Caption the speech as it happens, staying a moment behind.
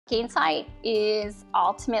Gainsight is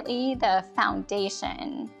ultimately the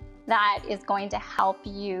foundation that is going to help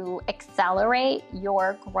you accelerate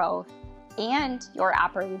your growth and your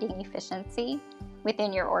operating efficiency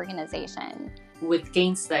within your organization. With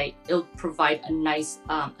Gainsight, it'll provide a nice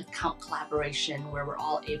account collaboration where we're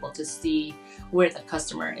all able to see where the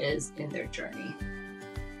customer is in their journey.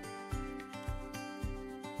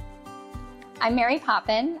 I'm Mary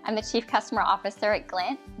Poppin. I'm the Chief Customer Officer at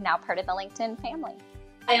Glint, now part of the LinkedIn family.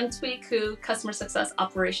 I am Thuy, Customer Success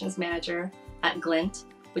Operations Manager at Glint,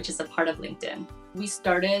 which is a part of LinkedIn. We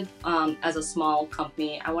started as a small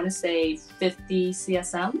company, I want to say 50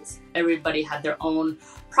 CSMs. Everybody had their own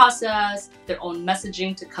process, their own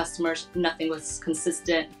messaging to customers. Nothing was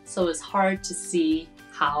consistent. So it's hard to see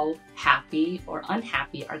how happy or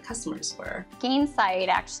unhappy our customers were. Gainsight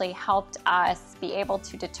actually helped us be able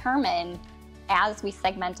to determine, as we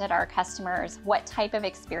segmented our customers, what type of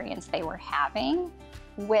experience they were having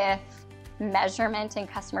with measurement and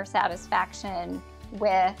customer satisfaction,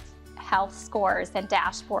 with health scores and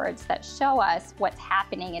dashboards that show us what's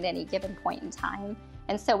happening at any given point in time.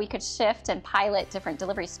 And so we could shift and pilot different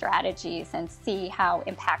delivery strategies and see how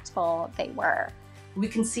impactful they were. We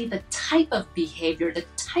can see the type of behavior, the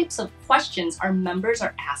types of questions our members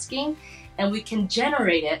are asking, and we can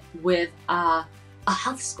generate it with a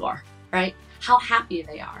health score, right? How happy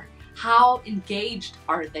they are. How engaged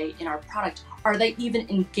are they in our product? Are they even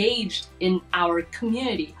engaged in our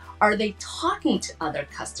community? Are they talking to other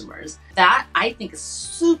customers? That, I think, is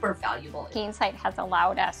super valuable. Gainsight has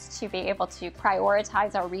allowed us to be able to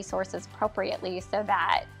prioritize our resources appropriately so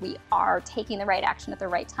that we are taking the right action at the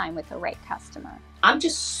right time with the right customer. I'm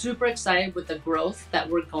just super excited with the growth that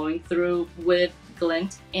we're going through with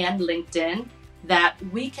Glint and LinkedIn, that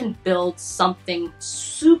we can build something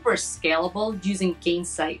super scalable using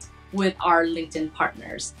Gainsight with our LinkedIn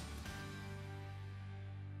partners.